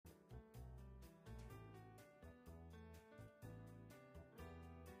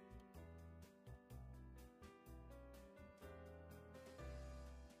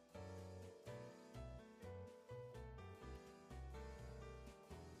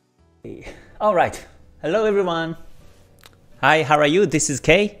All right. Hello, everyone. Hi, how are you? This is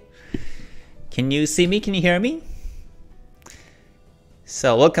Kei. Can you see me? Can you hear me?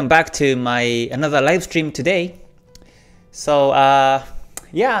 So welcome back to my another live stream today. So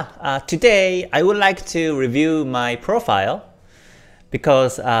today I would like to review my profile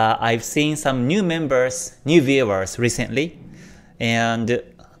because I've seen some new members, new viewers recently, and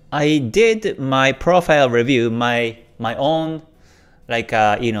I did my profile review, my own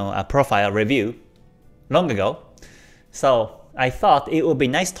a profile review long ago. So I thought it would be a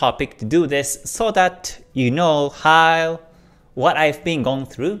nice topic to do this so that you know what I've been going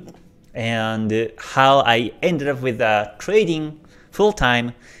through and how I ended up with trading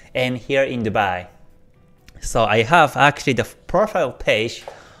full-time and here in Dubai. So I have actually the profile page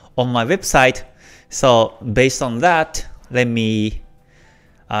on my website. So based on that, let me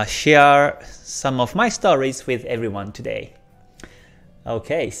share some of my stories with everyone today.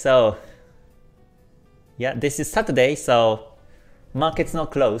 Okay, so yeah, this is Saturday, so market's not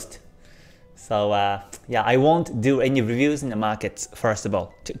closed. So I won't do any reviews in the markets first of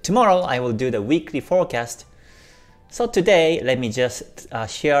all. Tomorrow I will do the weekly forecast. So today, let me just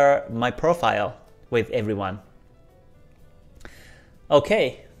share my profile with everyone.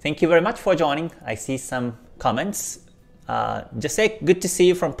 Okay, thank you very much for joining. I see some comments. Jacek, good to see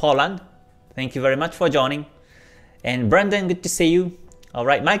you from Poland. Thank you very much for joining. And Brandon, good to see you. All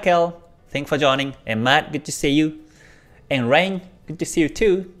right, Michael, thanks for joining. And Matt, good to see you. And Rain, good to see you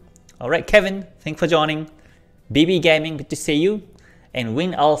too. All right, Kevin, thanks for joining. BB Gaming, good to see you. And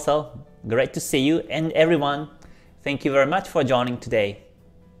Win also, great to see you. And everyone, thank you very much for joining today.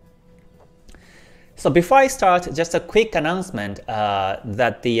 So before I start, just a quick announcement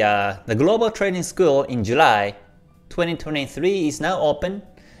that the Global Trading School in July 2023 is now open,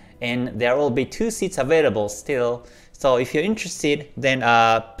 and there will be 2 seats available still. So if you're interested, then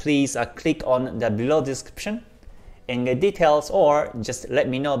please click on the below description and get details, or just let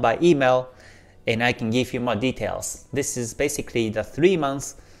me know by email and I can give you more details. This is basically the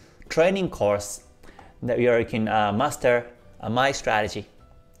 3-month training course that you can master my strategy.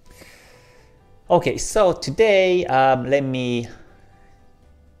 Okay, so today let me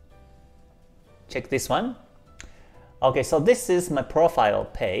check this one. Okay, so this is my profile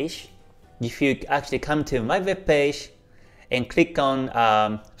page. If you actually come to my web page and click on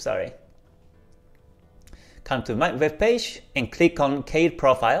come to my web page and click on Kei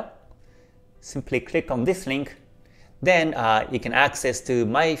profile, simply click on this link, then you can access to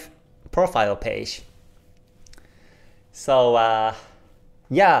my profile page. So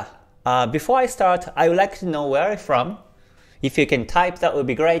before I start, I would like to know where I'm from. If you can type, that would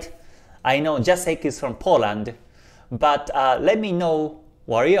be great. I know Jacek is from Poland, but let me know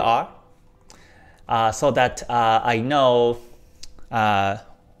where you are so that I know where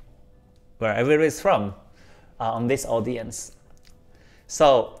everyone is from on this audience.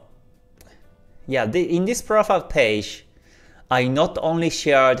 So in this profile page, I not only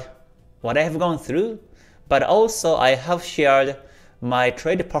shared what I have gone through, but also I have shared my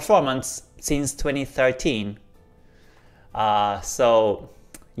trade performance since 2013. For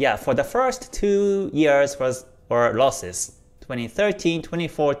the first 2 years were losses. 2013,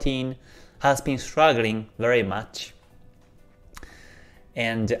 2014 has been struggling very much.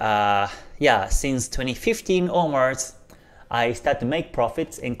 And since 2015 onwards, I started to make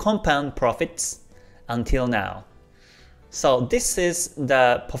profits and compound profits until now. So this is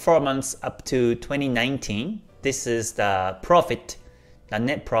the performance up to 2019. This is the profit, the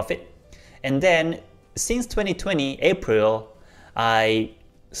net profit. And then since 2020, April, I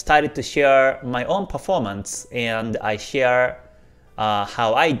started to share my own performance, and I share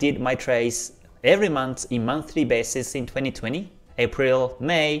how I did my trades every month in monthly basis in 2020, April,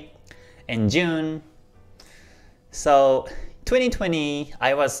 May, and June. So 2020,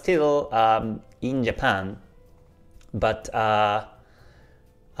 I was still in Japan, but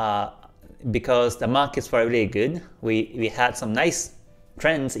because the markets were really good, we had some nice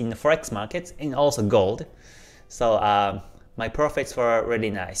trends in the Forex markets and also gold. So my profits were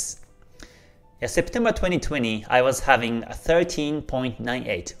really nice. September 2020, I was having a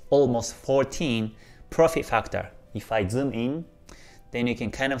 13.98, almost 14 profit factor. If I zoom in, then you can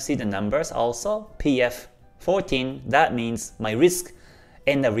kind of see the numbers also. PF 14, that means my risk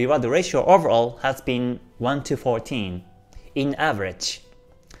and the reward ratio overall has been 1:14 in average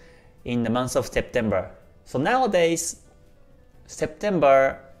in the month of September. So nowadays,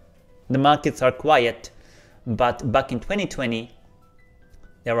 September, the markets are quiet, but back in 2020,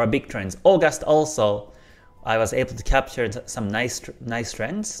 there were big trends. August also, I was able to capture some nice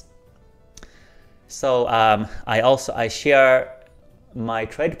trends. So I share my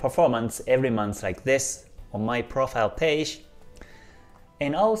trade performance every month like this on my profile page.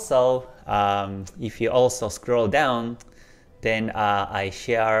 And also, if you also scroll down, then I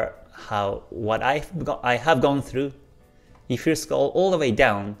share what I have gone through. If you scroll all the way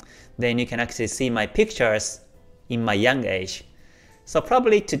down, then you can actually see my pictures in my young age. So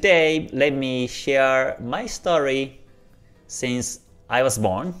probably today, let me share my story since I was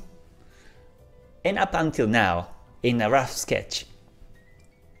born and up until now in a rough sketch.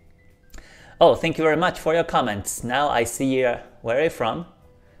 Oh, thank you very much for your comments. Now I see where are you from?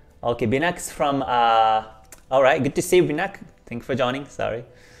 Okay, Binak's from, alright, good to see you, Binak. Thank you for joining, sorry.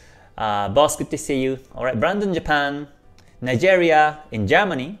 Boss, good to see you. Alright, Brandon, Japan, Nigeria, in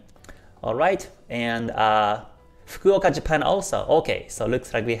Germany. Alright, and Fukuoka, Japan also. Okay, so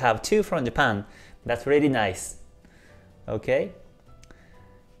looks like we have 2 from Japan. That's really nice. Okay.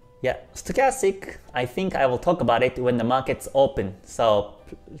 Yeah, stochastic, I think I will talk about it when the markets open. So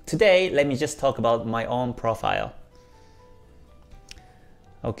today, let me just talk about my own profile.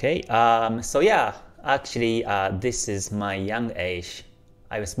 Okay, so yeah, actually this is my young age.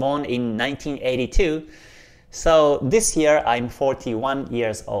 I was born in 1982. So this year I'm 41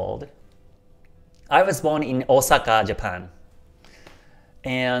 years old. I was born in Osaka, Japan.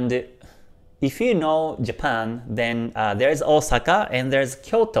 And if you know Japan, then there's Osaka and there's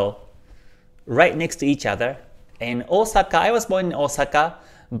Kyoto right next to each other. And Osaka, I was born in Osaka,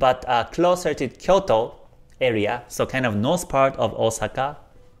 but closer to Kyoto area, so kind of north part of Osaka.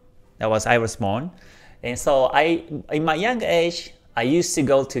 I was born. And so in my young age, I used to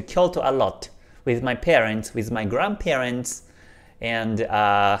go to Kyoto a lot with my parents, with my grandparents, and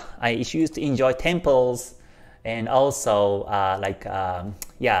I used to enjoy temples and also like a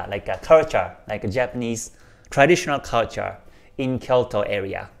culture, like a Japanese traditional culture in Kyoto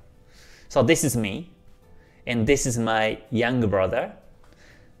area. So this is me, and this is my younger brother,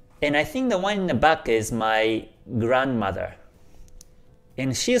 and I think the one in the back is my grandmother,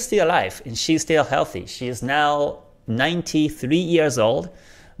 and she's still alive and she's still healthy. She is now 93 years old,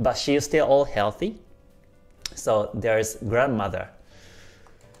 but she is still all healthy. So there's grandmother.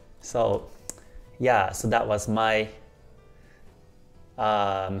 So yeah, so that was my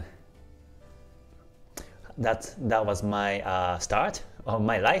that was my start of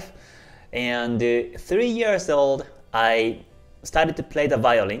my life. And 3 years old, I started to play the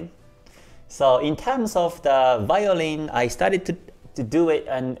violin. So in terms of the violin, I started to do it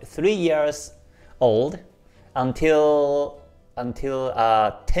at 3 years old until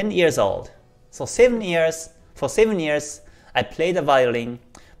 10 years old. So 7 years, for 7 years, I played the violin,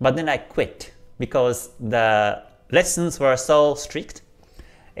 but then I quit because the lessons were so strict.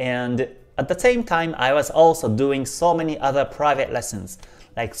 And at the same time, I was also doing so many other private lessons,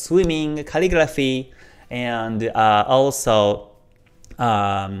 like swimming, calligraphy, and also,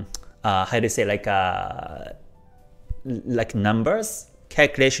 how do you say, like numbers,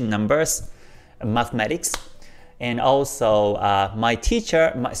 calculation numbers, mathematics. And also my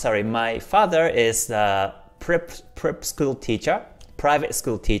teacher, my father is a prep school teacher, private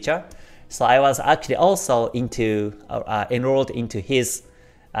school teacher. So I was actually also enrolled into his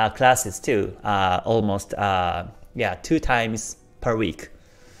classes too, almost 2 times per week.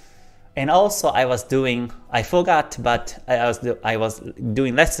 And also I was doing, I forgot, but I was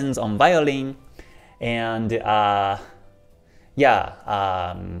doing lessons on violin, and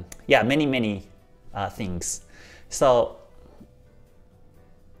many things. So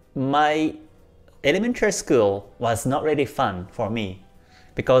my elementary school was not really fun for me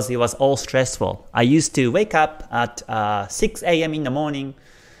because it was all stressful. I used to wake up at 6 a.m. in the morning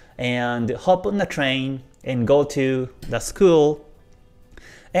and hop on the train and go to the school.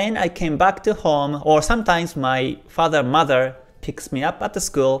 And I came back to home, or sometimes my mother picks me up at the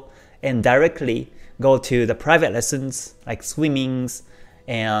school and directly go to the private lessons like swimmings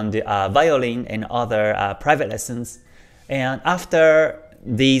and violin and other private lessons. And after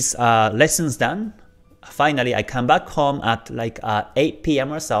these lessons done, finally I come back home at like 8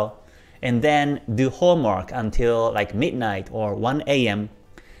 p.m. or so, and then do homework until like midnight or 1 a.m.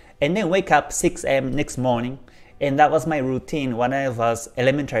 and then wake up 6 a.m. next morning. And that was my routine when I was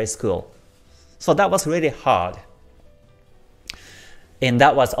elementary school. So that was really hard. And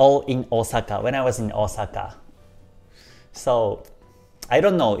that was all in Osaka, when I was in Osaka. So I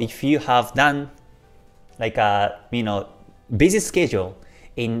don't know if you have done like a busy schedule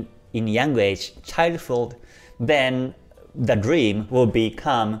in young age, childhood, then the dream will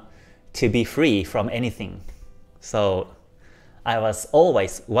become to be free from anything. So I was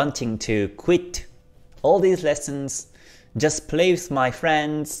always wanting to quit all these lessons, just play with my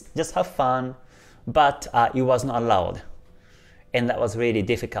friends, just have fun, but it was not allowed. and that was really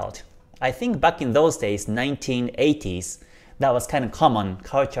difficult. I think back in those days, 1980s, that was kind of common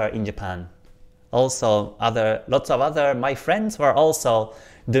culture in Japan. Also, lots of other my friends were also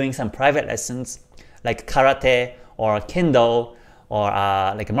doing some private lessons like karate or kendo or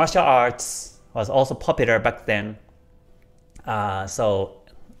like martial arts was also popular back then. So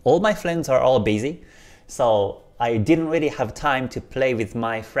all my friends are all busy, so I didn't really have time to play with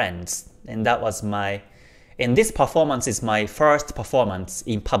my friends, and that was and this performance is my first performance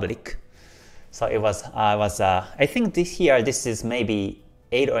in public. So I think this is maybe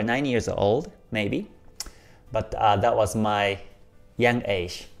 8 or 9 years old, maybe, but that was my young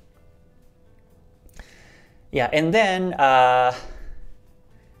age. Yeah, and then,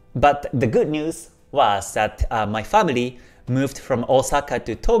 but the good news was that my family moved from Osaka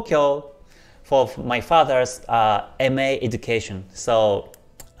to Tokyo for my father's MA education. So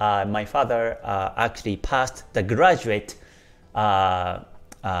my father actually passed the graduate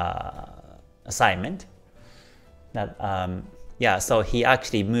assignment. So he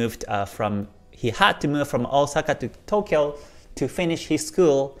actually moved he had to move from Osaka to Tokyo to finish his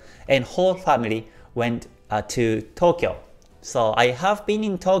school, and whole family went to Tokyo. So I have been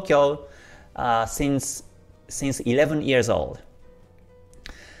in Tokyo since 11 years old.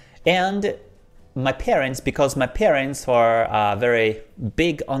 And my parents, because my parents were very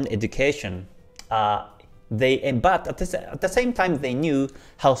big on education, but at the same time they knew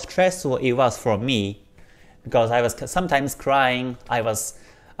how stressful it was for me, because I was sometimes crying. I was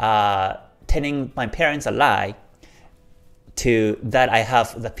telling my parents a lie that I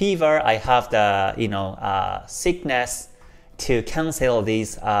have the fever, I have the sickness, to cancel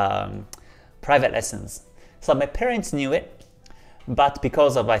these private lessons. So my parents knew it, but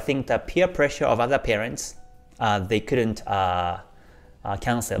because of, I think, the peer pressure of other parents, they couldn't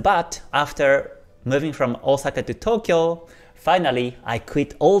cancel. But after moving from Osaka to Tokyo, finally I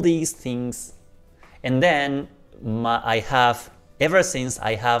quit all these things, and then ever since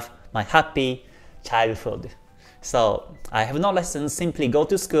I have my happy childhood. So I have no lessons, simply go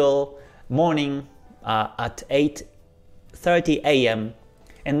to school morning at 8:30 a.m.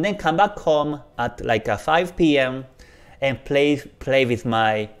 and then come back home at like 5 p.m. and play with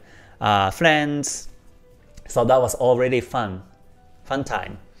my friends. So that was already fun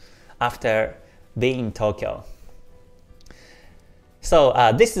time after being in Tokyo. So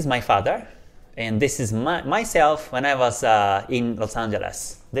this is my father, and this is myself when I was in Los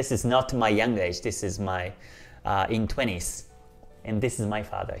Angeles. This is not my young age, this is my in 20s, and this is my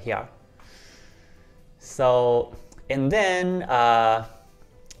father here. So, and then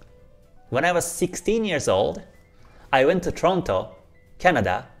when I was 16 years old, I went to Toronto,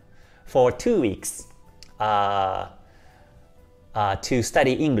 Canada for 2 weeks to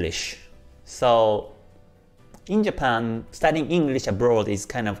study English. So in Japan, studying English abroad is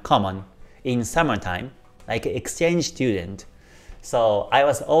kind of common in summertime, like an exchange student. So I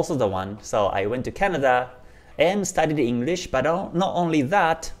was also the one. So I went to Canada and studied English, but not only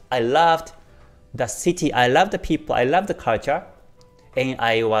that, I loved the city, I loved the people, I loved the culture, and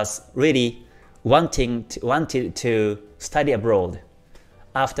I was really wanted to study abroad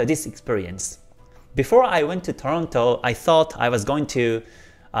after this experience. Before I went to Toronto, I thought I was going to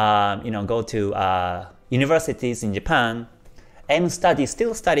go to universities in Japan and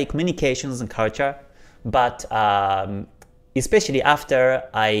still study communications and culture, but especially after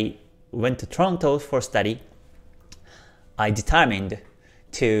I went to Toronto for study, I determined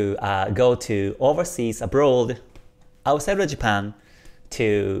to go to overseas abroad outside of Japan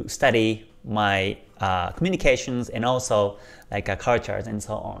to study my communications and also like cultures and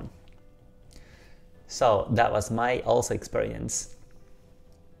so on. So that was my also experience.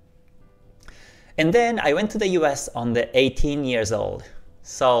 And then I went to the US on the 18 years old.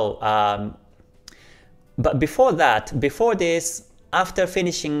 So, but before this, after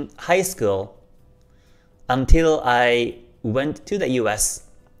finishing high school, until I went to the US,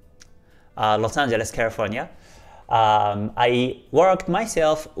 Los Angeles, California, I worked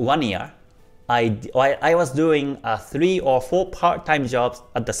myself 1 year. I was doing 3 or 4 part-time jobs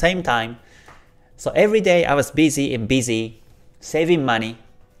at the same time. So every day I was busy saving money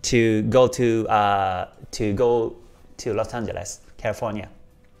to go to Los Angeles, California.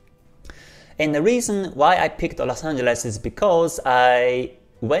 And the reason why I picked Los Angeles is because I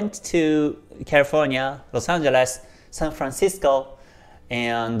went to California, Los Angeles, San Francisco,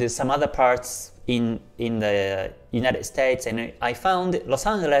 and some other parts in the United States, and I found Los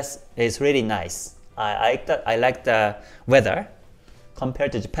Angeles is really nice. I like the weather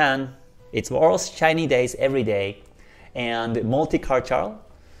compared to Japan. It's all shiny days every day and multicultural,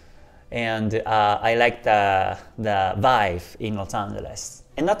 and I like the vibe in Los Angeles,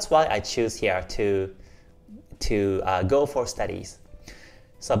 and that's why I choose here to go for studies.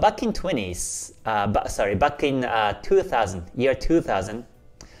 So back in 20s, back in 2000, year 2000,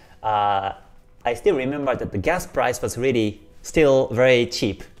 I still remember that the gas price was really still very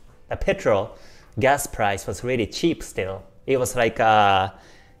cheap. The petrol gas price was really cheap still. It was like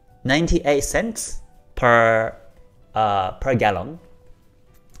 98 cents per gallon.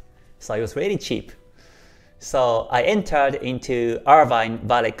 So it was really cheap. So I entered into Irvine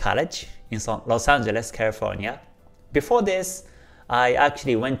Valley College in Los Angeles, California. Before this, I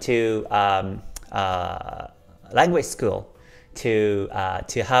actually went to language school to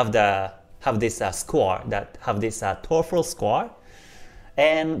have this score, TOEFL score,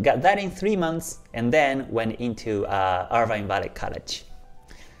 and got that in 3 months, and then went into Irvine Valley College.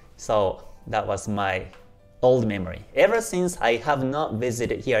 So that was my old memory. Ever since, I have not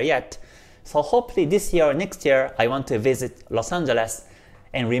visited here yet. So hopefully this year or next year, I want to visit Los Angeles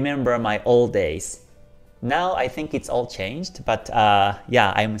and remember my old days. Now I think it's all changed, but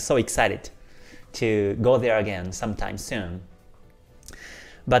yeah, I'm so excited to go there again sometime soon.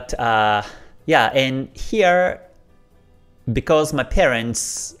 But yeah, and here, because my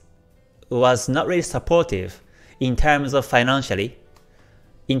parents was not really supportive in terms of financially,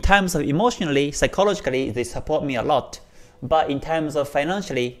 in terms of emotionally, psychologically, they support me a lot, but in terms of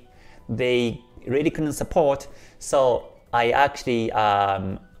financially, they really couldn't support. So I actually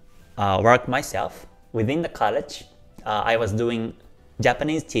worked myself within the college. I was doing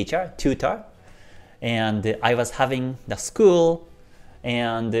Japanese tutor, and I was having the school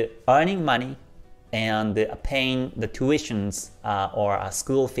and earning money and paying the tuitions or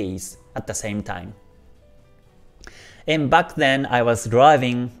school fees at the same time. And back then, I was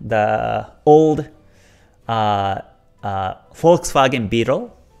driving the old Volkswagen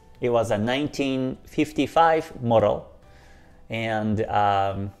Beetle. It was a 1955 model, and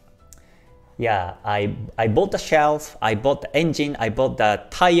yeah, I bought the shelf, I bought the engine, I bought the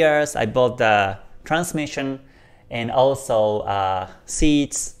tires, I bought the transmission, and also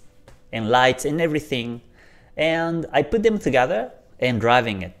seats and lights and everything, and I put them together and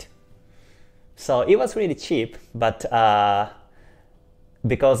driving it. So it was really cheap, but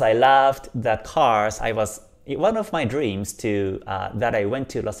because I loved the cars, one of my dreams that I went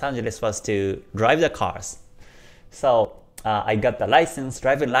to Los Angeles was to drive the cars. So I got the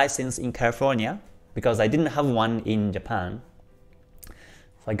driving license in California because I didn't have one in Japan.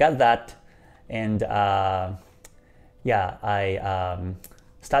 So I got that, and yeah, I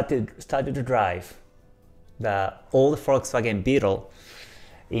started to drive the old Volkswagen Beetle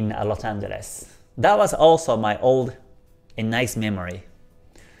in Los Angeles. That was also my old and nice memory.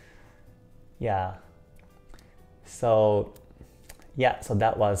 Yeah. So yeah, so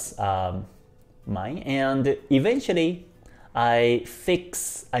that was mine, and eventually I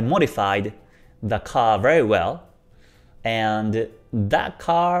modified the car very well, and that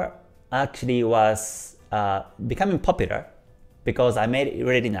car actually was becoming popular because I made it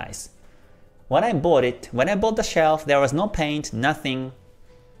really nice. When I bought the shelf, there was no paint, nothing.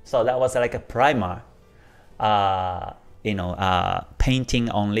 So that was like a primer, painting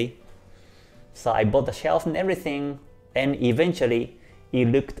only. So I bought the shelf and everything, and eventually it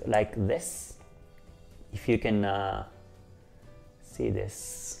looked like this. If you can see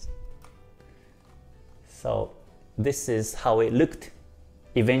this. So this is how it looked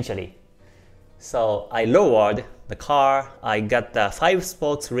eventually. So I lowered the car, I got the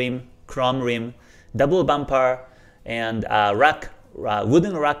 5-spokes rim, chrome rim, double bumper, and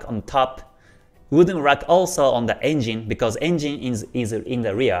wooden rack on top, wooden rack also on the engine, because engine is in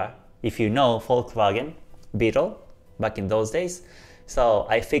the rear, if you know Volkswagen Beetle back in those days. So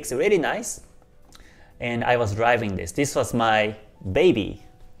I fixed it really nice, and I was driving this. This was my baby.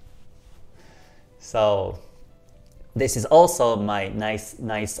 So this is also my nice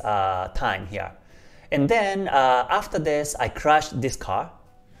time here. And then after this, I crashed this car.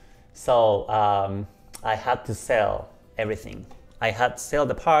 So I had to sell everything. I had to sell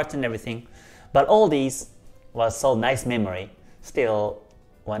the parts and everything. But all these was so nice memory still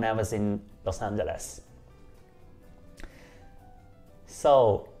when I was in Los Angeles.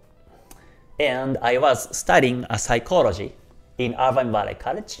 So, and I was studying psychology in Irvine Valley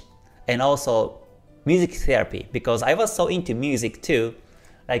College, and also music therapy, because I was so into music too,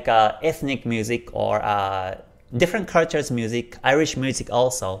 like ethnic music or different cultures music, Irish music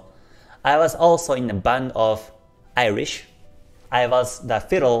also. I was also in a band of Irish. I was the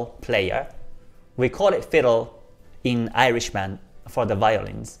fiddle player. We call it fiddle in Irish band for the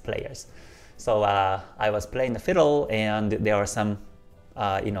violins players. So I was playing the fiddle, and there were some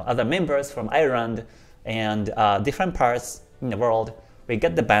other members from Ireland and different parts in the world. We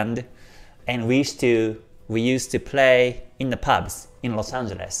get the band, and we used to play in the pubs in Los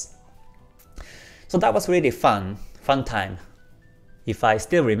Angeles. So that was really fun time. If I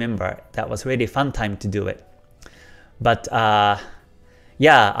still remember, that was really fun time to do it. But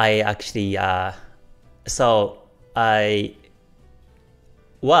yeah, I actually so I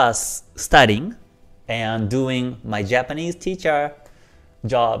was studying and doing my Japanese teacher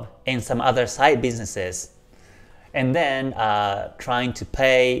job and some other side businesses, and then trying to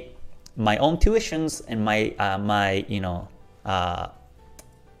pay my own tuitions and my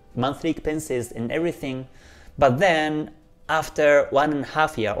monthly expenses and everything. But then after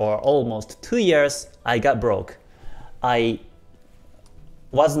 1.5 years or almost 2 years, I got broke. I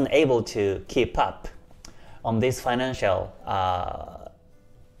wasn't able to keep up on this financial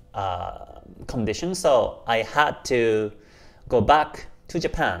condition, so I had to go back to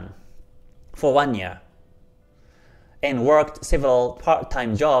Japan for 1 year and worked several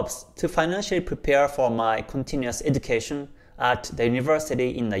part-time jobs to financially prepare for my continuous education at the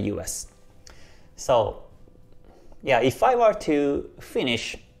university in the US. So yeah, if I were to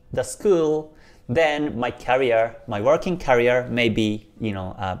finish the school, then my working career may be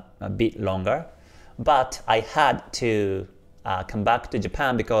a bit longer, but I had to come back to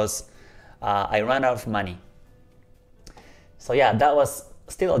Japan because I ran out of money. So yeah, that was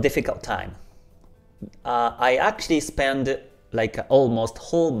still a difficult time. I actually spent like almost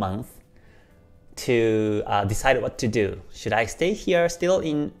whole month to decide what to do. Should I stay here still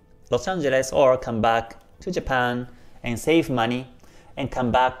in Los Angeles or come back to Japan and save money and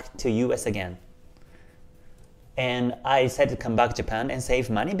come back to US again? And I decided to come back to Japan and save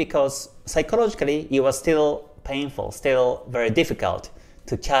money because psychologically it was still painful, still very difficult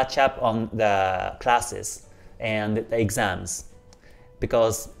to catch up on the classes and the exams.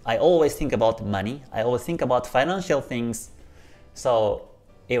 Because I always think about money, I always think about financial things, so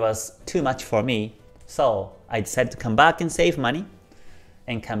it was too much for me. So I decided to come back and save money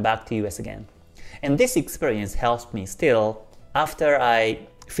and come back to US again. And this experience helped me still after I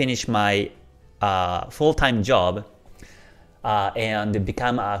finished my full-time job and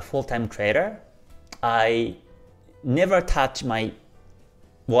become a full-time trader. I never touch my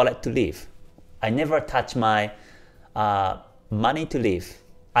wallet to live. I never touch my money to live.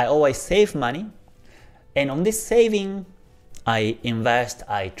 I always save money, and on this saving, I invest,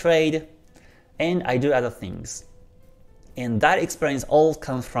 I trade, and I do other things. And that experience all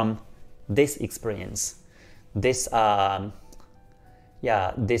comes from this experience. This running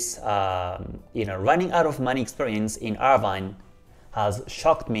out of money experience in Irvine has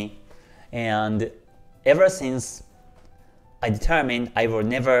shocked me, and ever since I determined I will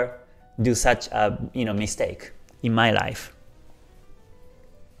never do such a mistake in my life.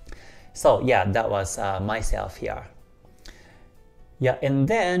 So yeah, that was myself here. Yeah, and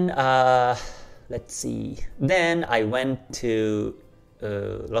then let's see. Then I went to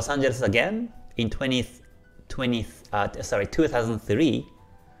Los Angeles again in 2003.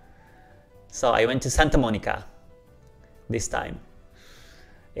 So I went to Santa Monica this time,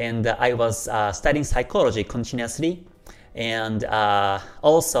 and I was studying psychology continuously, and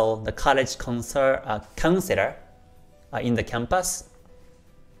also the college counselor in the campus.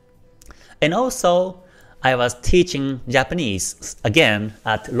 And also, I was teaching Japanese again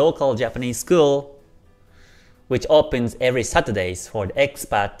at local Japanese school, which opens every Saturdays for the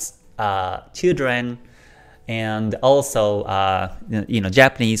expats, children, and also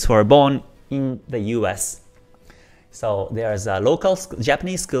Japanese who are born in the US. So there's a local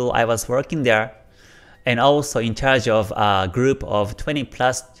Japanese school. I was working there, and also in charge of a group of 20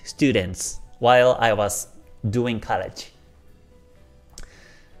 plus students while I was doing college.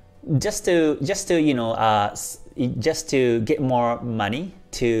 Just to get more money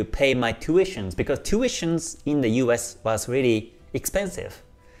to pay my tuitions, because tuitions in the US was really expensive,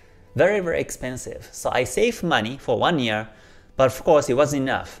 very, very expensive. So I saved money for 1 year, but of course it wasn't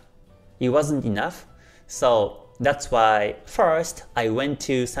enough. It wasn't enough. So that's why first I went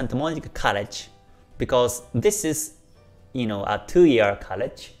to Santa Monica College, because this is a 2-year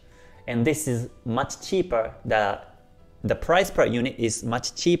college, and this is much cheaper. The price per unit is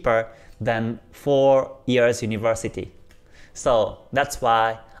much cheaper than 4 years university. So that's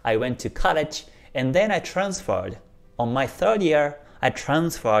why I went to college, and then I transferred. On my 3rd year, I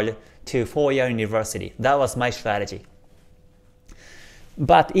transferred to 4-year university. That was my strategy.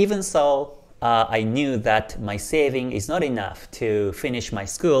 But even so, I knew that my saving is not enough to finish my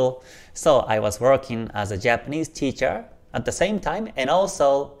school, so I was working as a Japanese teacher at the same time, and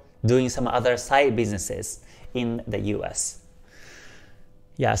also doing some other side businesses in the US.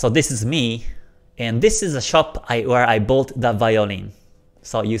 Yeah, so this is me, and this is a shop where I bought the violin.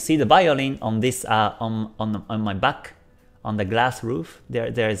 So you see the violin on this on my back, on the glass roof.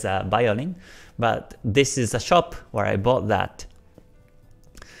 There's a violin, but this is a shop where I bought that.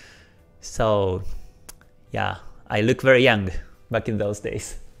 So yeah, I look very young back in those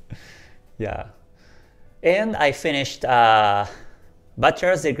days. Yeah, and I finished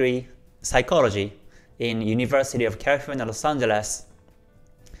bachelor's degree psychology in University of California, Los Angeles.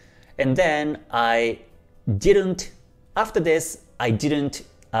 And then after this, I didn't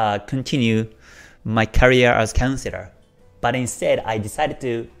continue my career as counselor, but instead I decided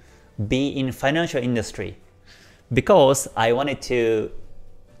to be in financial industry because I wanted to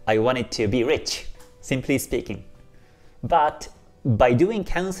be rich, simply speaking. But by doing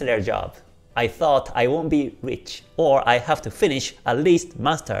counselor job, I thought I won't be rich, or I have to finish at least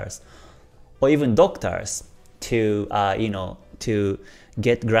masters or even doctors to to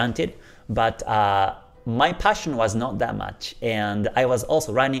get granted. But my passion was not that much, and I was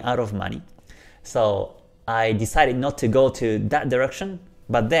also running out of money. So I decided not to go to that direction,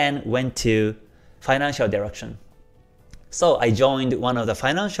 but then went to financial direction. So I joined one of the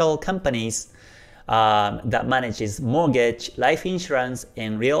financial companies that manages mortgage, life insurance,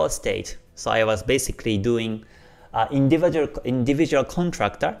 and real estate. So I was basically doing individual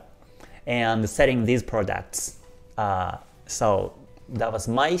contractor and selling these products. So that was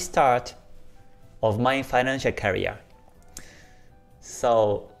my start of my financial career.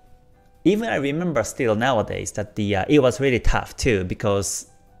 So even I remember still nowadays that it was really tough too, because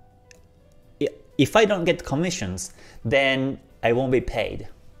if I don't get commissions, then I won't be paid.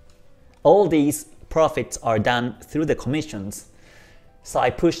 All these profits are done through the commissions. So I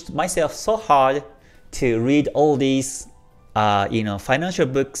pushed myself so hard to read all these financial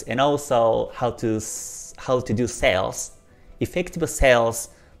books, and also how to do sales, effective sales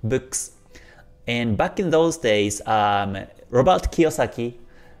books. And back in those days, Robert Kiyosaki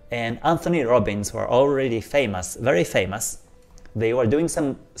and Anthony Robbins were already famous, very famous. They were doing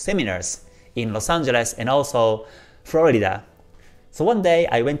some seminars in Los Angeles and also Florida. So one day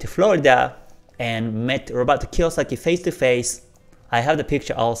I went to Florida and met Robert Kiyosaki face to face. I have the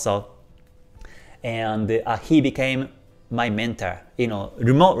picture also. And he became my mentor,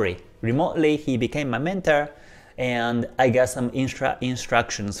 remotely he became my mentor, and I got some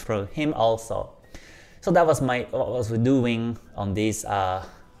instructions from him also. So that was what I was doing on this at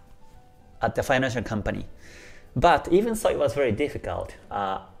the financial company. But even so, it was very difficult.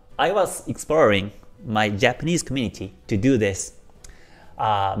 I was exploring my Japanese community to do this,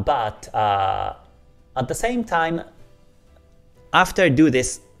 but at the same time, after I do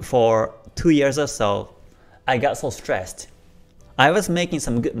this for 2 years or so, I got so stressed. I was making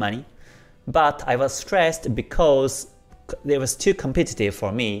some good money, but I was stressed because it was too competitive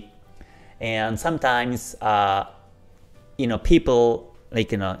for me. And sometimes, people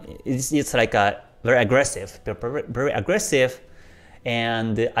it's like very aggressive,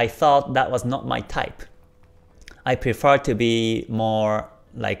 and I thought that was not my type. I prefer to be more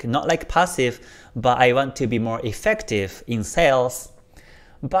not like passive, but I want to be more effective in sales.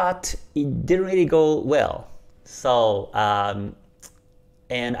 But it didn't really go well. So,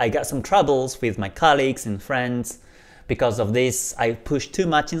 and I got some troubles with my colleagues and friends because of this. I pushed too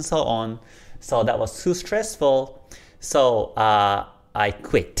much and so on. So that was too stressful. So I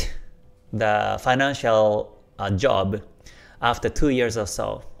quit the financial job after 2 years or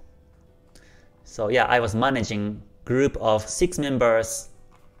so. So yeah, I was managing a group of 6 members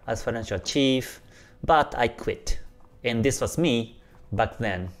as financial chief, but I quit. And this was me back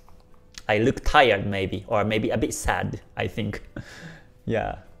then. I looked tired maybe, or maybe a bit sad, I think.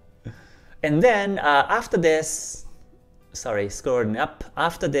 Yeah. And then after this, scrolling up,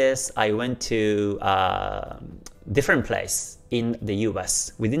 after this I went to different place in the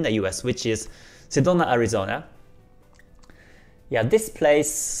US, within the US, which is Sedona, Arizona. Yeah, this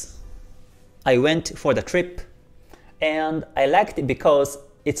place I went for the trip, and I liked it because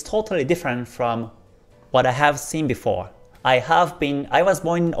it's totally different from what I have seen before. I was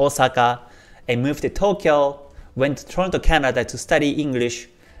born in Osaka and moved to Tokyo, went to Toronto, Canada to study English,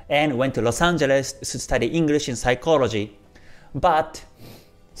 and went to Los Angeles to study English and psychology. But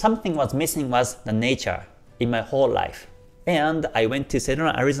something was missing was the nature in my whole life. And I went to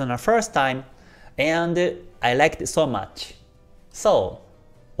Sedona, Arizona first time, and I liked it so much. So,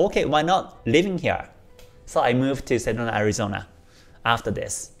 okay, why not living here? So I moved to Sedona, Arizona after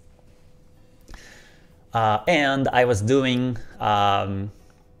this. And I was doing,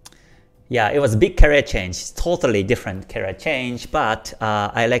 it was a big career change, totally different career change, but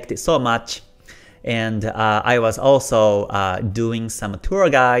I liked it so much. And I was also doing some tour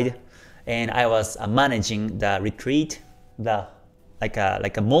guide, and I was managing the retreat, like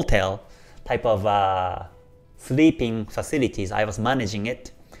a motel type of sleeping facilities. I was managing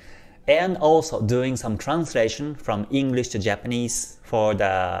it, and also doing some translation from English to Japanese for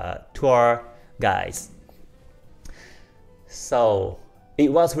the tour guides. So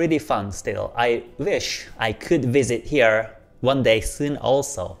it was really fun still. I wish I could visit here one day soon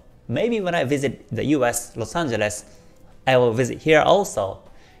also. Maybe when I visit the US, Los Angeles, I will visit here also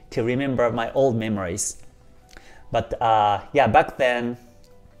to remember my old memories. But yeah, back then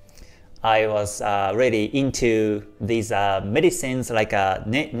I was really into these medicines, like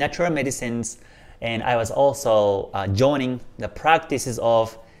natural medicines, and I was also joining the practices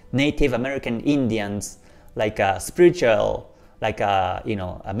of Native American Indians, like spiritual, like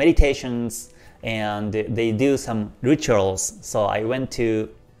meditations, and they do some rituals. So I went to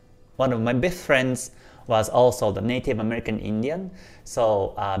one of my best friends was also the Native American Indian.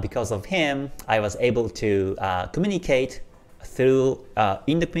 So because of him, I was able to communicate through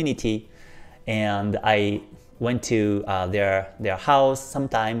in the community, and I went to their house.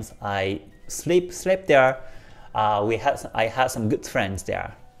 Sometimes I slept there. I had some good friends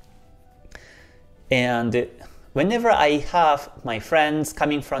there. And whenever I have my friends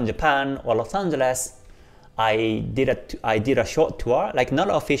coming from Japan or Los Angeles, I did a short tour, like not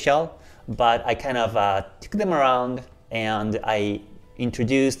official, but I kind of took them around, and I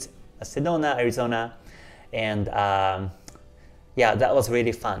introduced Sedona, Arizona, and yeah, that was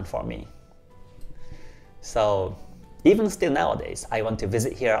really fun for me. So even still nowadays, I want to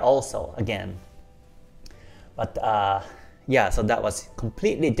visit here also again. But yeah, so that was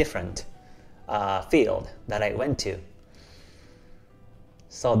completely different field that I went to.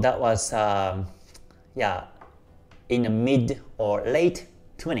 So that was yeah, in the mid or late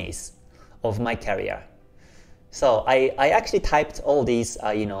 20s of my career. So I actually typed all these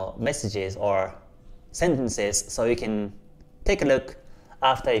messages or sentences, so you can take a look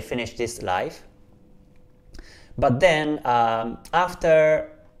after I finish this live. But then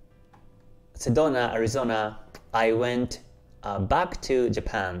after Sedona, Arizona, I went back to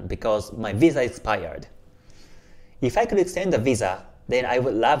Japan because my visa expired. If I could extend the visa, then I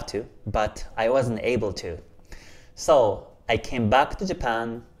would love to, but I wasn't able to. So I came back to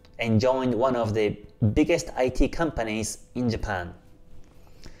Japan and joined one of the biggest IT companies in Japan.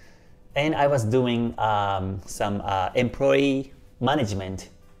 And I was doing some employee management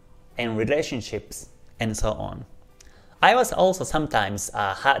and relationships and so on. I was also sometimes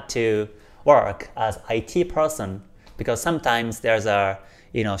had to work as IT person because sometimes there's a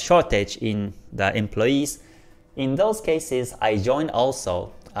shortage in the employees. In those cases, I joined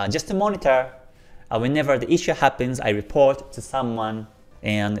also just to monitor. Whenever the issue happens, I report to someone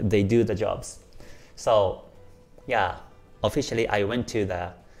and they do the jobs. So yeah, officially I went to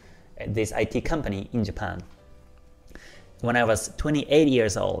this IT company in Japan when I was 28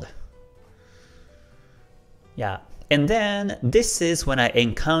 years old. Yeah, and then this is when I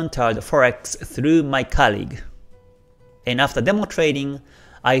encountered Forex through my colleague. And after demo trading,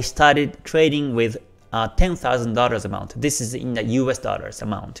 I started trading with $10,000 amount. This is in the US dollars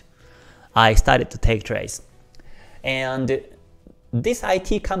amount. I started to take trades. And this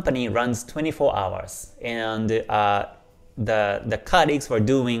IT company runs 24 hours, and the colleagues were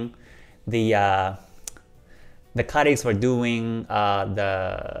doing the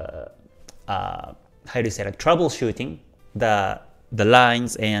how do you say, like troubleshooting the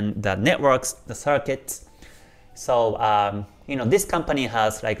lines and the networks, the circuits. So this company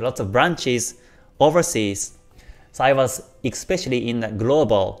has like lots of branches overseas. So I was especially in the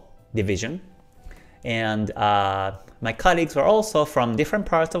global division, and my colleagues were also from different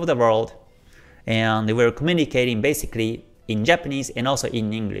parts of the world, and we were communicating basically in Japanese and also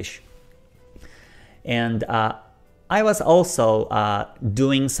in English. And I was also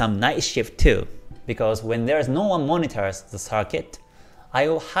doing some night shift too, because when there's no one monitors the circuit, I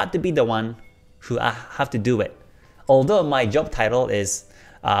had to be the one who have to do it. Although my job title is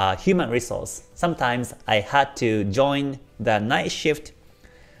human resource, sometimes I had to join the night shift,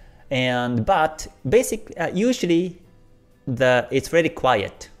 but usually it's really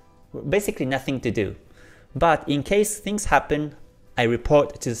quiet, basically nothing to do. But in case things happen, I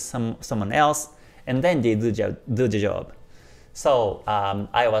report to someone else, and then they do the job. So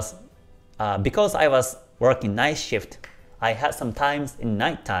because I was working night shift, I had some times in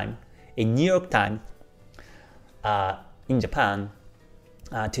night time, in New York time, in Japan,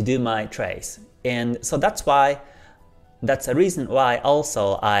 to do my trades. And so that's a reason why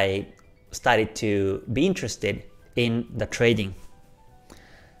also I started to be interested in the trading.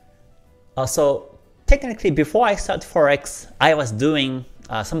 So technically, before I started Forex, I was doing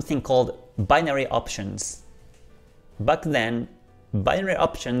something called binary options. Back then, binary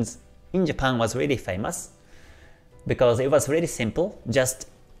options in Japan was really famous because it was really simple, just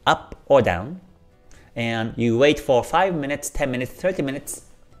up or down. And you wait for 5 minutes, 10 minutes, 30 minutes,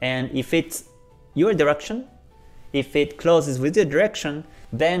 and if it's your direction, if it closes with your direction,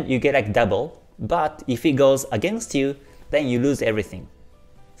 then you get like double. But if it goes against you, then you lose everything.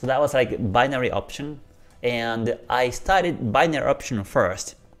 So that was like binary option, and I started binary option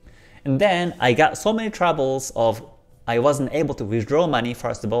first. And then I got so many troubles of I wasn't able to withdraw money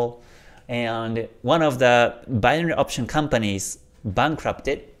first of all, and one of the binary option companies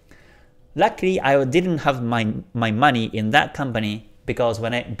bankrupted. Luckily, I didn't have my money in that company because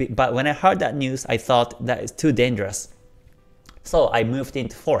when I heard that news, I thought that is too dangerous. So I moved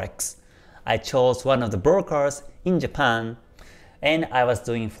into Forex. I chose one of the brokers in Japan, and I was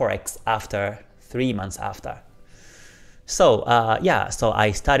doing Forex after 3 months after. So so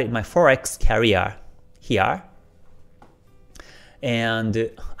I started my Forex career here,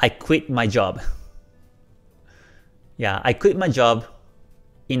 and I quit my job. I quit my job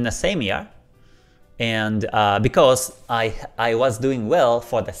in the same year, and because I was doing well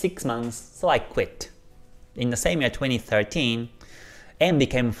for the 6 months, so I quit in the same year 2013 and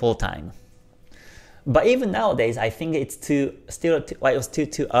became full-time. But even nowadays, I think it's it was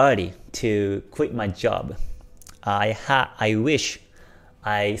too early to quit my job. I wish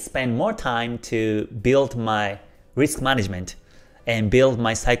I spent more time to build my risk management and build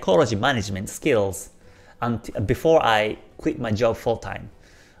my psychology management skills before I quit my job full-time.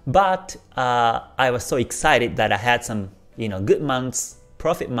 But I was so excited that I had some good months,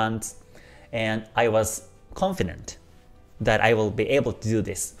 profit months, and I was confident that I will be able to do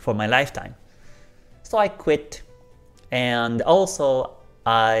this for my lifetime. So I quit, and also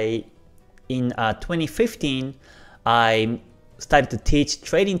in 2015 I started to teach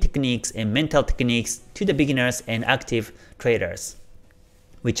trading techniques and mental techniques to the beginners and active traders,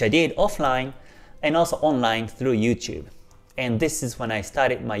 which I did offline and also online through YouTube. And this is when I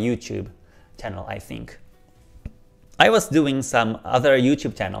started my YouTube channel, I think. I was doing some other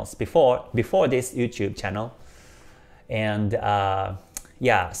YouTube channels before this YouTube channel, and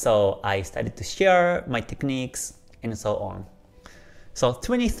so I started to share my techniques and so on. So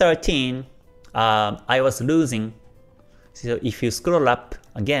 2013, I was losing. So if you scroll up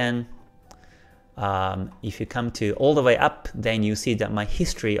again, if you come to all the way up, then you see that my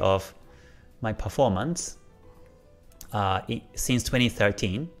history of my performance since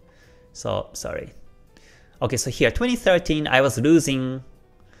 2013. So sorry. Okay, so here 2013 I was losing,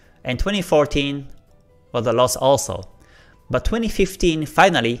 and 2014 was a loss also. But 2015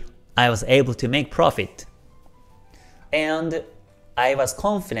 finally I was able to make profit, and I was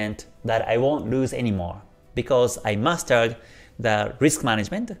confident that I won't lose anymore because I mastered the risk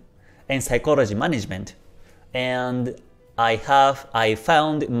management and psychology management, and I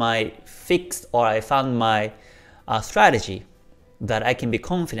found my strategy that I can be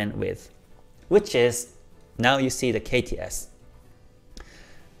confident with, which is now you see the KTS.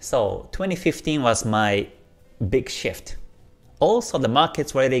 So 2015 was my big shift. Also the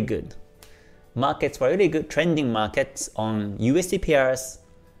markets were really good. Markets were really good, trending markets on USD pairs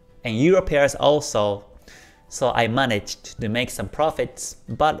and Euro pairs also. So I managed to make some profits,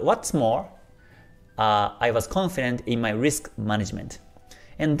 but what's more, I was confident in my risk management.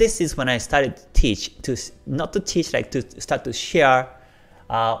 And this is when I started to start to share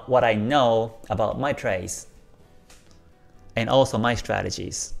what I know about my trades and also my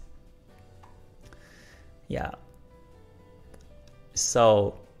strategies.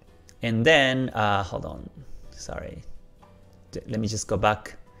 So, and then, hold on, sorry. Let me just go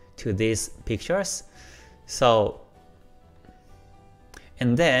back to these pictures. So,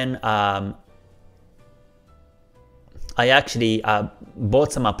 and then I actually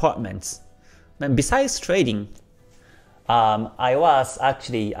bought some apartments. And besides trading, I was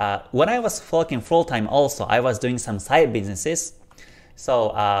actually, when I was working full-time also, I was doing some side businesses.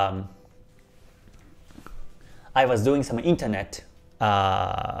 So I was doing some internet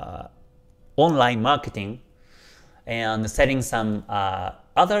online marketing and selling some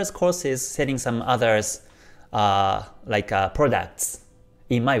others courses, selling some others products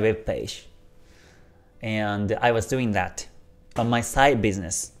in my web page. And I was doing that on my side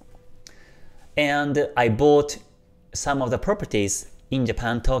business. And I bought some of the properties in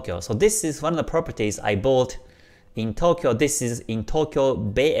Japan, Tokyo. So this is one of the properties I bought in Tokyo. This is in Tokyo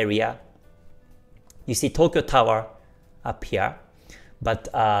Bay Area. You see Tokyo Tower up here. But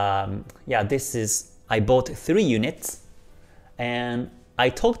this is, I bought 3 units, and I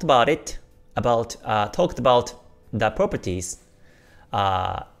talked about it talked about the properties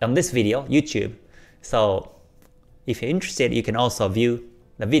on this video, YouTube. So if you're interested, you can also view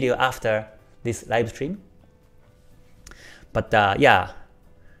the video after this live stream. But yeah,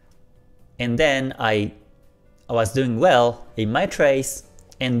 and then I was doing well in my trades,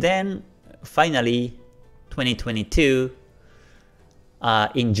 and then finally 2022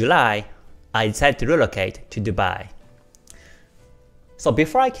 in July, I decided to relocate to Dubai. So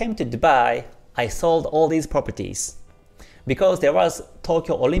before I came to Dubai, I sold all these properties because there was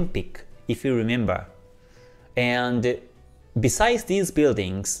Tokyo Olympic, if you remember. And besides these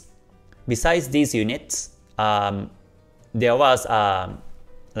buildings, besides these units, there was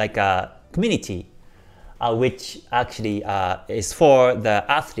like a community which actually is for the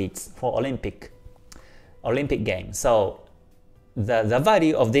athletes for Olympic Games. So the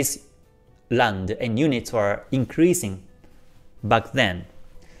value of this land and units were increasing back then.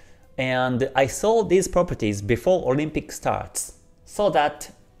 And I sold these properties before Olympic starts so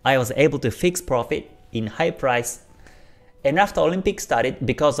that I was able to fix profit in high price. And after Olympic started,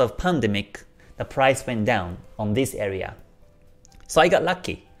 because of pandemic, the price went down on this area. So I got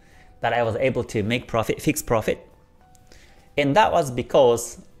lucky that I was able to make profit, fix profit. And that was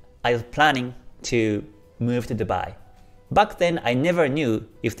because I was planning to move to Dubai. Back then, I never knew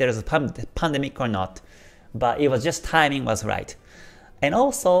if there was a pandemic or not, but it was just timing was right. And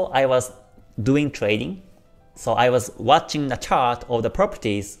also, I was doing trading, so I was watching the chart of the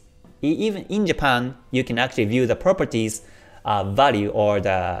properties. Even in Japan, you can actually view the properties value or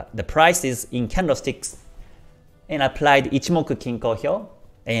the prices in candlesticks, and applied Ichimoku Kinko Hyo,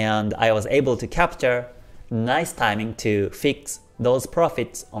 and I was able to capture nice timing to fix those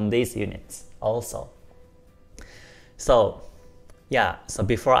profits on these units also. So yeah, so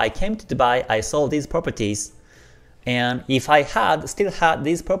before I came to Dubai, I sold these properties, and if I still had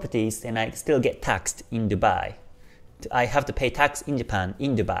these properties, then I still get taxed in Dubai. I have to pay tax in Japan,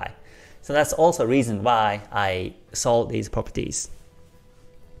 in Dubai. So that's also a reason why I sold these properties.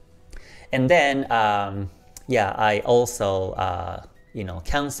 And then yeah, I also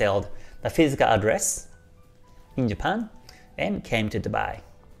canceled the physical address in Japan and came to Dubai.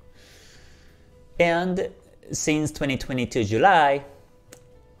 And since 2022 July,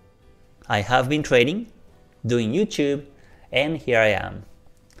 I have been trading, doing YouTube, and here I am.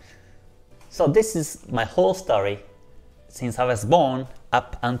 So this is my whole story since I was born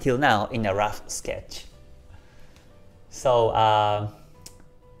up until now in a rough sketch. So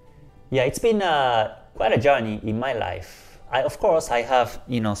yeah, it's been quite a journey in my life. Of course, I have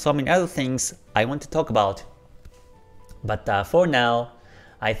so many other things I want to talk about, but for now,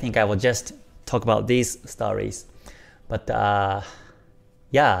 I think I will just talk about these stories. But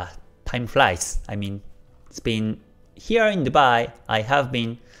yeah, time flies. I mean, it's been here in Dubai. I have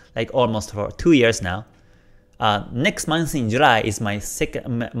been like almost for 2 years now. Next month in July is my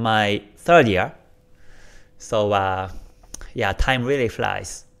third year. So yeah, time really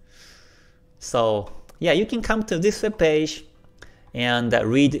flies. So yeah, you can come to this webpage and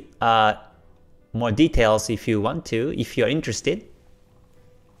read more details if you want to, if you're interested.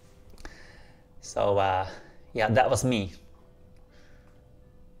 So yeah, that was me.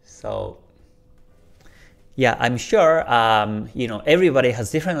 So yeah, I'm sure everybody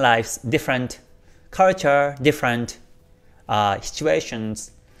has different lives, different culture, different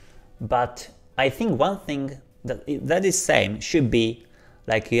situations, but I think one thing that is same should be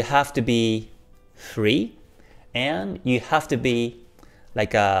like you have to be free, and you have to be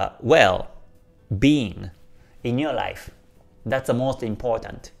like a well-being in your life. That's the most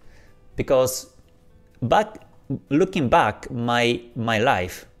important, because looking back my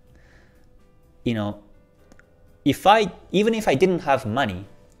life, even if I didn't have money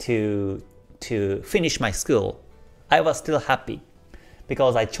to finish my school, I was still happy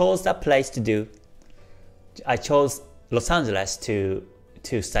because I chose that place to do. I chose Los Angeles to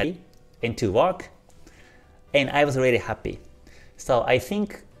study and to work, and I was really happy. So I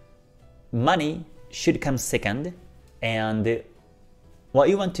think money should come second, and what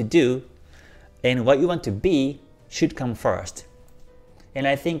you want to do and what you want to be should come first. And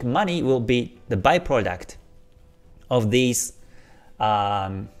I think money will be the byproduct of these,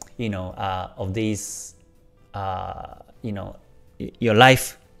 your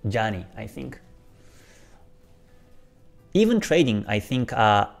life journey, I think. Even trading, I think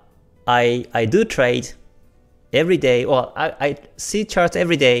I do trade every day. Well, I see charts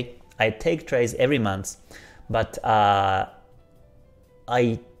every day. I take trades every month, but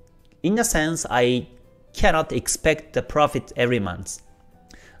in a sense, I cannot expect the profit every month.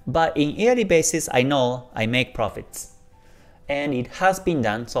 But in yearly basis, I know I make profits, and it has been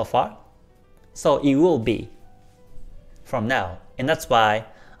done so far. So it will be from now. And that's why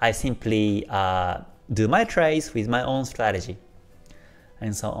I simply do my trades with my own strategy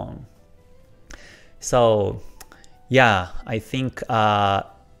and so on. So yeah, I think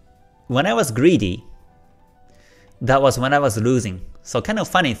when I was greedy, that was when I was losing. So kind of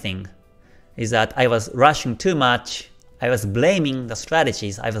funny thing is that I was rushing too much. I was blaming the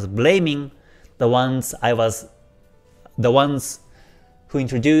strategies. I was blaming the ones who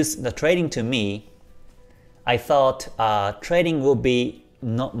introduced the trading to me. I thought trading will be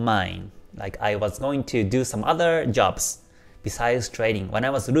not mine. Like I was going to do some other jobs besides trading when I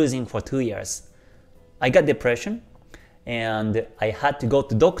was losing for 2 years. I got depression and I had to go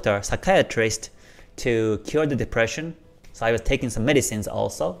to doctor, psychiatrist to cure the depression. So I was taking some medicines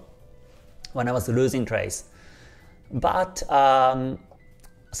also when I was losing trades. But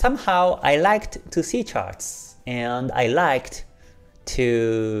somehow I liked to see charts and I liked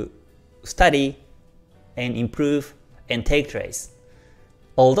to study and improve and take trades.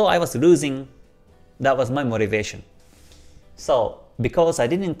 Although I was losing, that was my motivation. So because I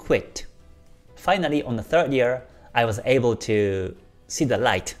didn't quit, finally on the 3rd year, I was able to see the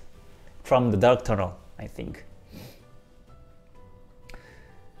light from the dark tunnel, I think.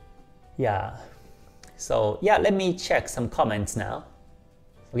 Yeah. So yeah, let me check some comments now.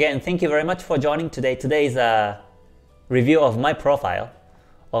 Again, thank you very much for joining today. Today is a review of my profile,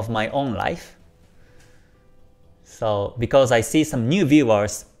 of my own life. So because I see some new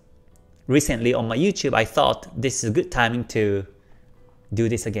viewers recently on my YouTube, I thought this is a good timing to do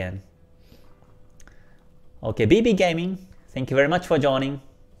this again. Okay, BB Gaming, thank you very much for joining.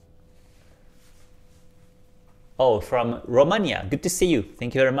 Oh, from Romania, good to see you.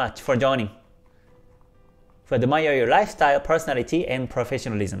 Thank you very much for joining. For admire your lifestyle, personality, and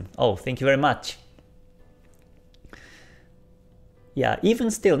professionalism. Oh, thank you very much. Yeah, even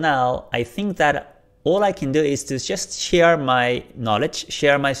still now, I think that all I can do is to just share my knowledge,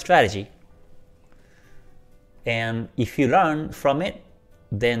 share my strategy. And if you learn from it,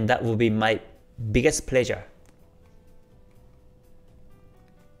 then that will be my biggest pleasure.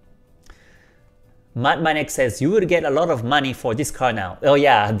 Matt says, you would get a lot of money for this car now. Oh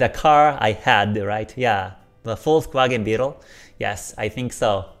yeah, the car I had, right? Yeah, the Volkswagen Beetle. Yes, I think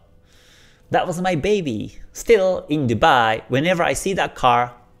so. That was my baby. Still in Dubai, whenever I see that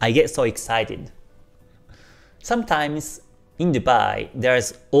car, I get so excited. Sometimes in Dubai,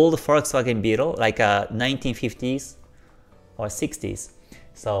 there's old Volkswagen Beetle, like a 1950s or 60s.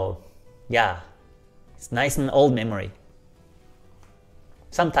 So yeah, it's nice and old memory.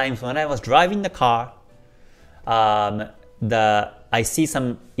 Sometimes when I was driving the car, I see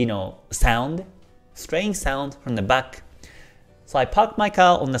some sound, strange sound from the back. So I parked my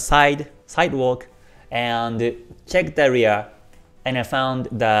car on the sidewalk and checked the rear, and I found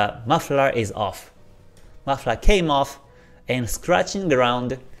the muffler is off. Muffler came off and scratching the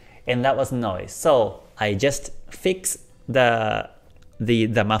ground, and that was noise. So I just fixed the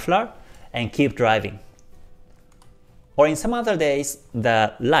muffler and keep driving. Or in some other days,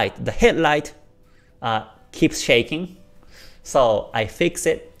 the headlight keeps shaking, so I fix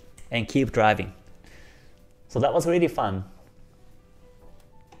it and keep driving. So that was really fun.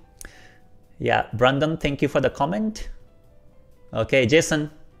 Yeah, Brandon, thank you for the comment. Okay, Jason,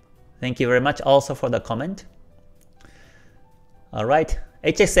 thank you very much also for the comment. Alright,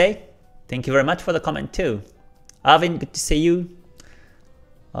 HSA, thank you very much for the comment too. Arvin, good to see you.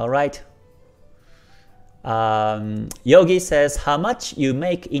 Alright. Yogi says, how much you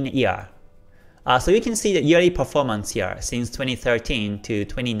make in a year? So you can see the yearly performance here since 2013 to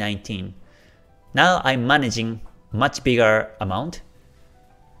 2019. Now I'm managing much bigger amount,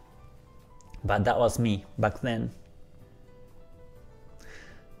 but that was me back then.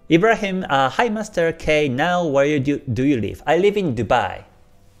 Ibrahim, hi Master K, now where do you live? I live in Dubai.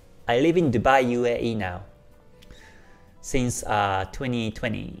 I live in Dubai, UAE now since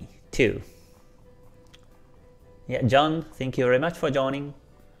 2022. Yeah, John, thank you very much for joining.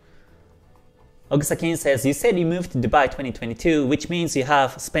 Ogusakin says, you said you moved to Dubai 2022, which means you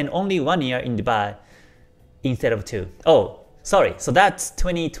have spent only 1 year in Dubai instead of 2. Oh, sorry, so that's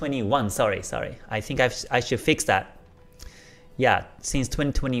 2021, sorry. I think I should fix that. Yeah, since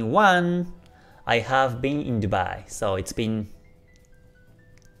 2021, I have been in Dubai, so it's been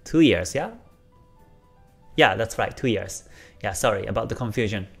 2 years, yeah? Yeah, that's right, 2 years. Yeah, sorry about the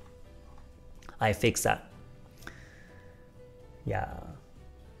confusion. I fixed that. Yeah.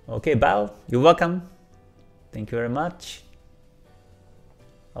 Okay, Bal, you're welcome. Thank you very much.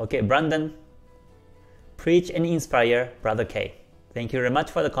 Okay, Brandon, preach and inspire, Brother K. Thank you very much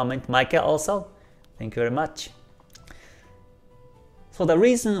for the comment. Michael also, thank you very much. So the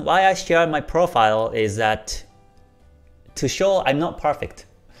reason why I share my profile is that to show I'm not perfect.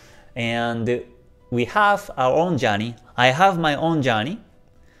 And we have our own journey. I have my own journey.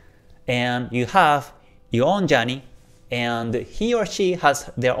 And you have your own journey. And he or she has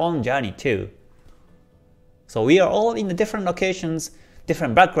their own journey too. So we are all in the different locations,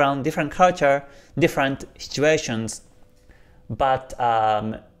 different background, different culture, different situations. But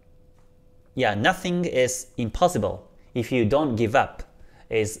yeah, nothing is impossible if you don't give up,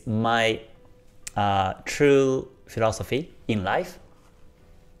 is my true philosophy in life.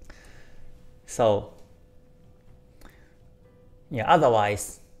 So yeah,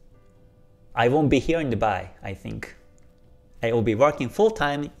 otherwise I won't be here in Dubai, I think. I will be working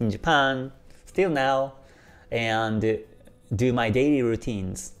full-time in Japan still now and do my daily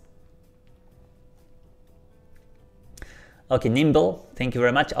routines. Okay, Nimble, thank you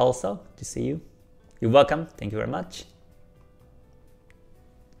very much also to see you. You're welcome, thank you very much.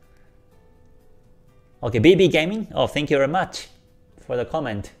 Okay, BB Gaming, oh, thank you very much for the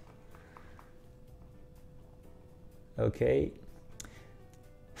comment. Okay.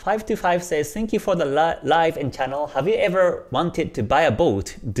 525 says, thank you for the live and channel. Have you ever wanted to buy a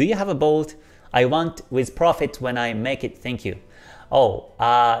boat? Do you have a boat? I want with profit when I make it, thank you. Oh,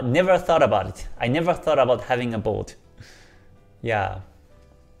 never thought about it. I never thought about having a boat. Yeah.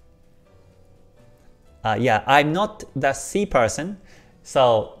 Yeah, I'm not the sea person,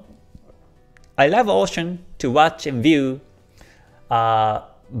 so I love ocean to watch and view,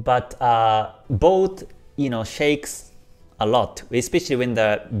 but boat, shakes a lot, especially when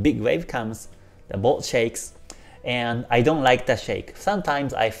the big wave comes, the boat shakes, and I don't like the shake.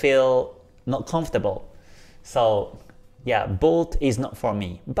 Sometimes I feel not comfortable. So yeah, boat is not for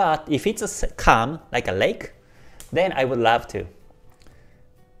me. But if it's a calm, like a lake, then I would love to.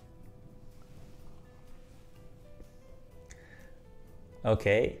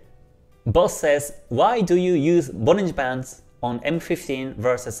 Okay. Boss says, why do you use Bollinger Bands on M15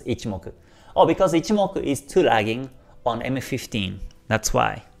 versus Ichimoku? Oh, because Ichimoku is too lagging on M15. That's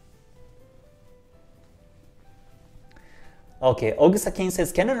why. Okay, Ogusa-kin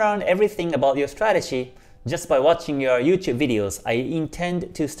says, can you learn everything about your strategy just by watching your YouTube videos? I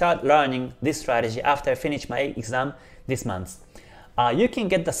intend to start learning this strategy after I finish my exam this month. You can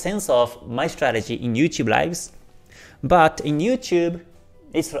get the sense of my strategy in YouTube lives, but in YouTube,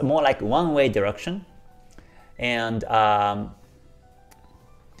 it's more like one-way direction. And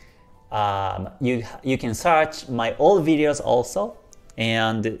you can search my old videos also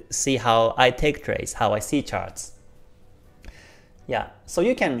and see how I take trades, how I see charts. Yeah, so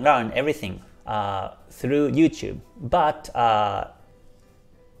you can learn everything through YouTube, but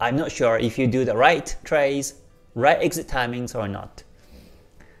I'm not sure if you do the right trades, right exit timings or not.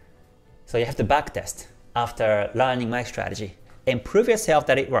 So you have to backtest after learning my strategy and prove yourself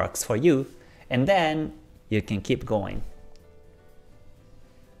that it works for you, and then you can keep going.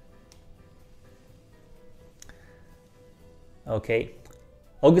 Okay.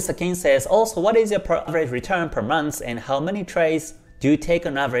 Ogusa-kin says, also, what is your average return per month and how many trades do you take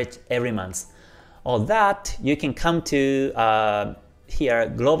on average every month? Or that you can come to here,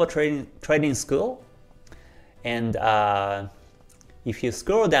 Global Trading School, and if you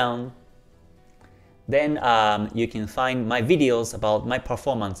scroll down, then you can find my videos about my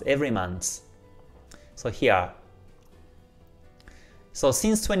performance every month. So here. So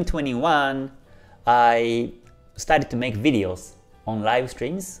since 2021, I started to make videos on live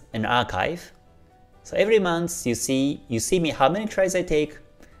streams and archive. So every month you see me how many trades I take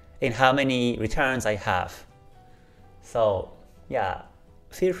and how many returns I have. So yeah,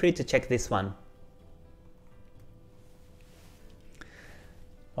 feel free to check this one.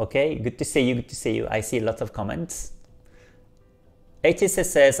 Okay, good to see you, good to see you. I see lots of comments. HSS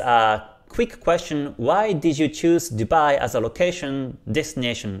says, quick question, why did you choose Dubai as a location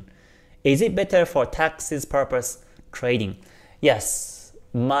destination? Is it better for taxes purpose trading? Yes,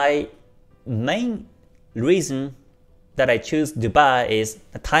 my main reason that I choose Dubai is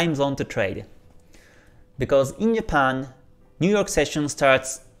the time zone to trade. Because in Japan, New York session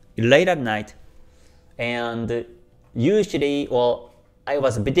starts late at night, and usually, well, it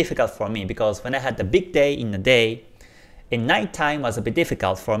was a bit difficult for me because when I had the big day in the day, in nighttime was a bit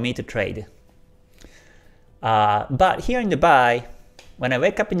difficult for me to trade. But here in Dubai, when I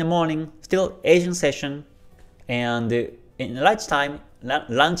wake up in the morning, still Asian session, and in lunchtime,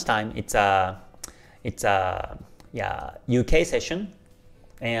 it's yeah, UK session,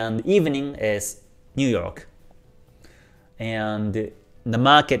 and evening is New York, and the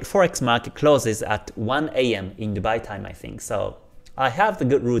market, Forex market closes at 1 AM in Dubai time, I think. So I have the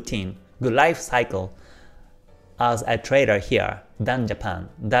good routine, good life cycle as a trader here, than Japan.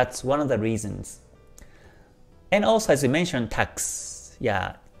 That's one of the reasons. And also, as you mentioned, tax.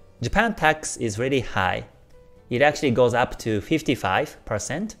 Yeah, Japan tax is really high. It actually goes up to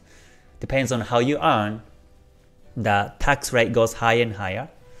 55%. Depends on how you earn. The tax rate goes higher and higher.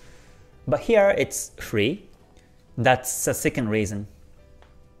 But here it's free. That's the second reason.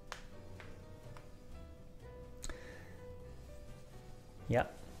 Yeah.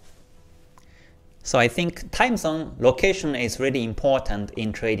 So I think time zone location is really important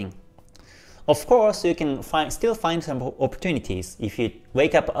in trading. Of course, you can still find some opportunities. If you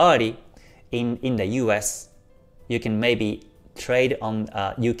wake up early in the US, you can maybe trade on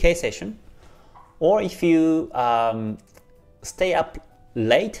UK session. Or if you stay up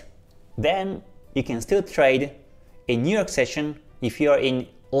late, then you can still trade in New York session if you are in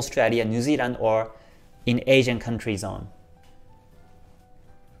Australia, New Zealand, or in Asian country zone.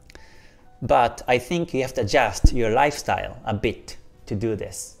 But I think you have to adjust your lifestyle a bit to do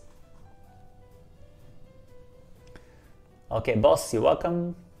this. Okay, boss, you're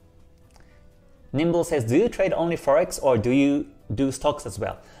welcome. Nimble says, do you trade only Forex or do you do stocks as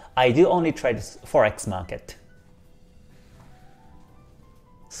well? I do only trade Forex market.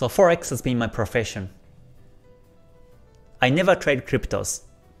 So Forex has been my profession. I never trade cryptos,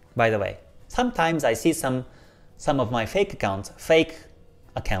 by the way. Sometimes I see some of my fake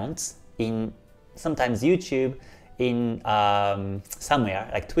accounts in sometimes YouTube, in somewhere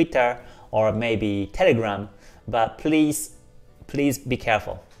like Twitter or maybe Telegram, but please be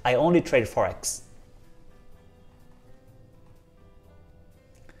careful. I only trade Forex.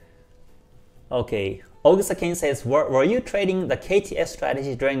 Okay, Augusta King says, were you trading the KTS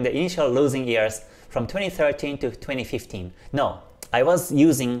strategy during the initial losing years from 2013 to 2015? No, I was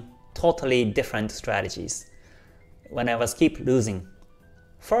using totally different strategies when I was keep losing.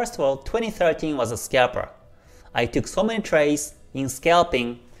 First of all, 2013 was a scalper. I took so many trades in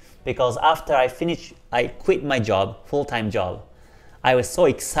scalping because after I quit my job, full-time job. I was so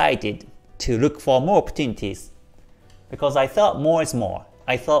excited to look for more opportunities because I thought more is more.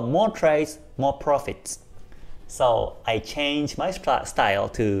 I thought more trades, more profits. So I changed my style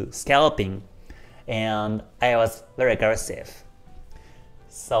to scalping and I was very aggressive.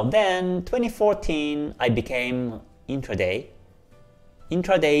 So then 2014 I became intraday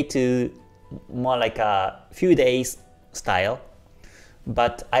to more like a few days style,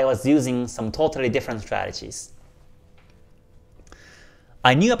 but I was using some totally different strategies.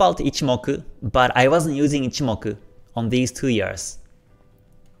 I knew about Ichimoku, but I wasn't using Ichimoku on these 2 years.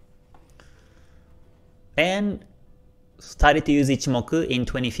 And started to use Ichimoku in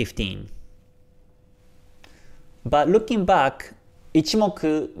 2015. But looking back,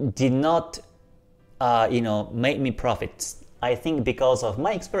 Ichimoku did not make me profits. I think because of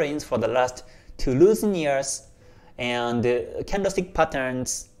my experience for the last 2 losing years and candlestick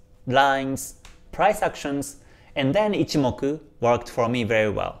patterns, lines, price actions, and then Ichimoku worked for me very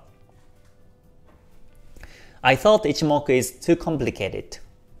well. I thought Ichimoku is too complicated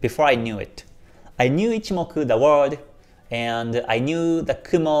before I knew it. I knew Ichimoku, the word, and I knew the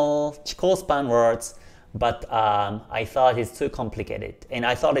Kumo, Chikou span words, but I thought it's too complicated and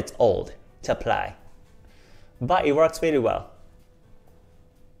I thought it's old to apply. But it works really well.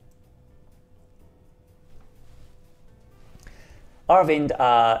 Arvind,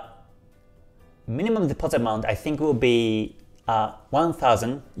 minimum deposit amount I think will be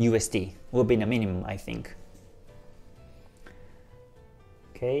 1,000 USD will be the minimum, I think.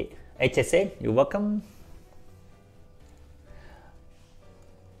 Okay, HSA, you're welcome.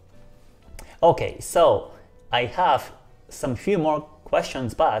 Okay, so I have some few more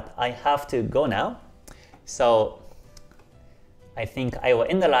questions, but I have to go now. So I think I will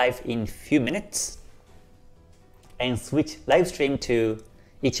end the live in few minutes and switch live stream to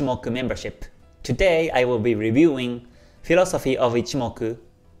Ichimoku membership. Today I will be reviewing Philosophy of Ichimoku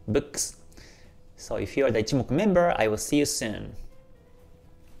books. So if you are the Ichimoku member, I will see you soon.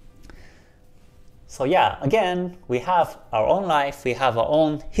 So yeah, again, we have our own life, we have our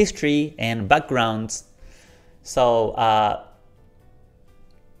own history and backgrounds. So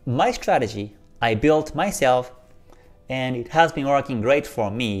my strategy, I built myself and it has been working great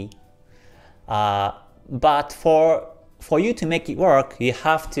for me. But for you to make it work, you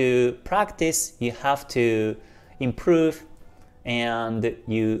have to practice, you have to improve, and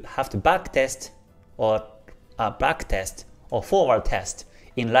you have to backtest or forward test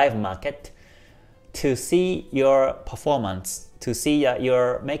in live market to see your performance, to see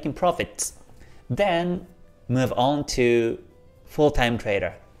you're making profits. Then move on to full-time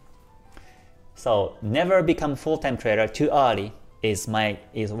trader. So never become full-time trader too early was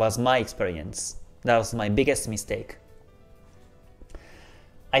my experience. That was my biggest mistake.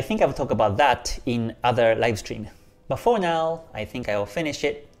 I think I will talk about that in other live stream. But for now, I think I will finish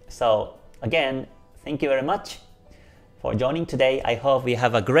it. So again, thank you very much for joining today. I hope we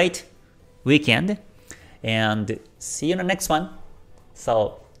have a great weekend and see you in the next one.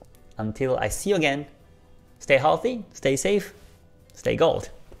 So until I see you again, stay healthy, stay safe, stay gold.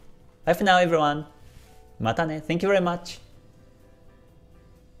 Bye for now, everyone. またね. Thank you very much.